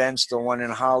live events, the one in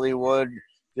Hollywood,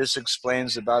 this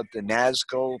explains about the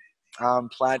NASCO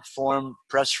platform,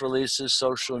 press releases,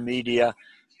 social media,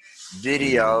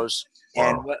 videos,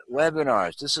 and Wow.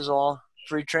 webinars. This is all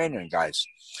free training, guys.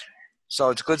 So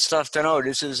it's good stuff to know.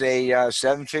 This is a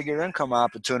seven-figure income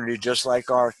opportunity, just like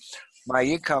my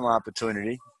income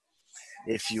opportunity,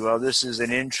 if you will. This is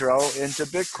an intro into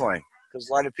Bitcoin because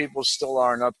a lot of people still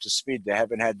aren't up to speed. They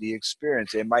haven't had the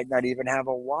experience. They might not even have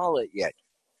a wallet yet.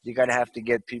 You got to have to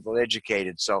get people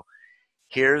educated. So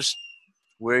here's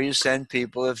where you send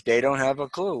people if they don't have a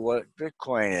clue what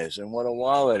Bitcoin is and what a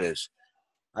wallet is.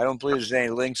 I don't believe there's any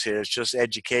links here. It's just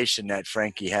education that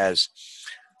Frankie has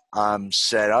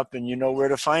set up, and you know where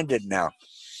to find it now.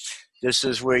 This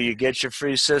is where you get your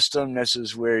free system. This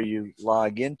is where you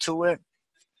log into it.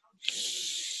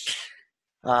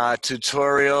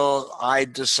 Tutorial, I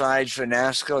decide for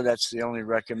NASCO. That's the only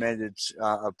recommended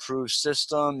approved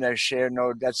system. There's share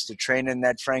node. That's the training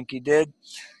that Frankie did.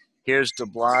 Here's the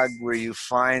blog where you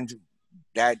find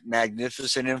that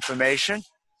magnificent information.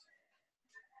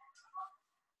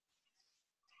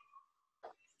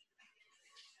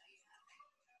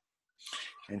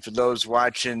 And for those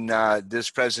watching this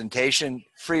presentation,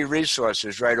 free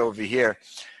resources right over here.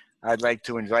 I'd like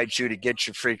to invite you to get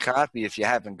your free copy if you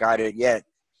haven't got it yet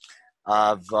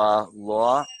of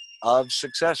Law of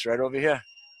Success right over here,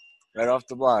 right off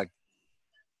the blog.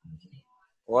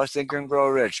 Or Think and Grow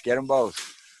Rich. Get them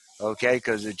both, okay,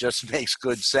 because it just makes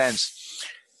good sense.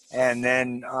 And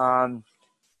then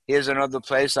here's another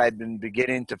place I've been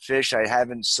beginning to fish. I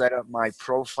haven't set up my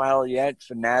profile yet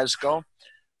for NASCO,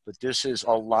 but this is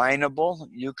alignable.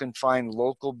 You can find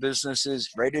local businesses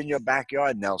right in your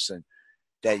backyard, Nelson,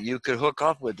 that you could hook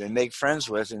up with and make friends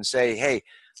with and say, hey,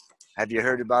 have you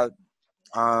heard about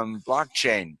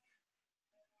blockchain?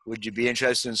 Would you be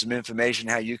interested in some information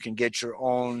how you can get your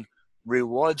own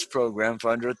rewards program for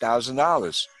under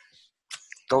 $1,000?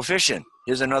 Go fishing.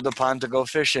 Here's another pond to go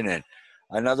fishing in.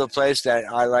 Another place that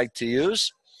I like to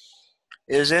use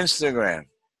is Instagram.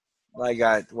 I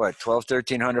got,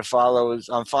 1,300 followers.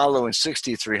 I'm following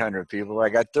 6,300 people. I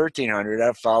got 1,300 that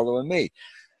are following me.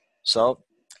 So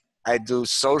I do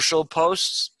social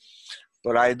posts,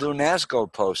 but I do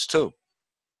NASCO posts too.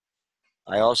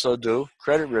 I also do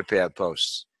credit repair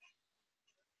posts.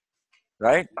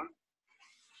 Right?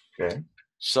 Okay.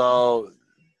 So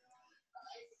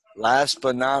last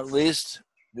but not least,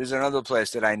 there's another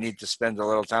place that I need to spend a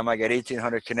little time. I got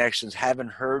 1,800 connections.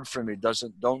 Haven't heard from me.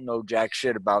 Don't know jack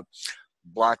shit about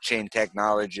blockchain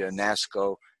technology or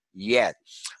NASCO yet.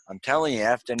 I'm telling you,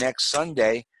 after next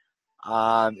Sunday,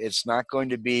 it's not going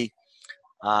to be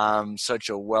such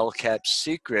a well-kept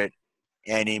secret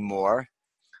anymore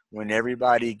when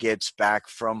everybody gets back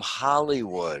from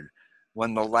Hollywood,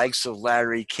 when the likes of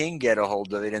Larry King get a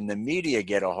hold of it and the media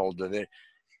get a hold of it.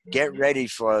 Get ready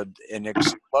for an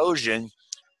explosion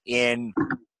in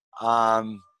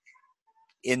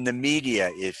the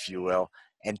media, if you will,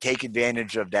 and take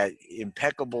advantage of that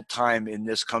impeccable time in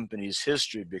this company's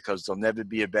history, because there'll never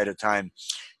be a better time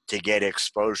to get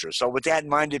exposure. So with that in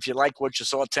mind, if you like what you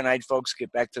saw tonight, folks,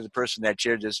 get back to the person that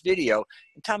shared this video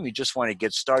and tell me you just want to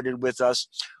get started with us.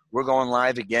 We're going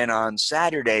live again on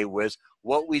Saturday with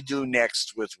what we do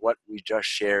next with what we just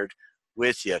shared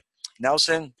with you.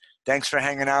 Nelson, thanks for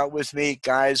hanging out with me.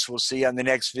 Guys, we'll see you on the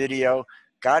next video.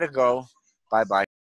 Gotta go. Bye-bye.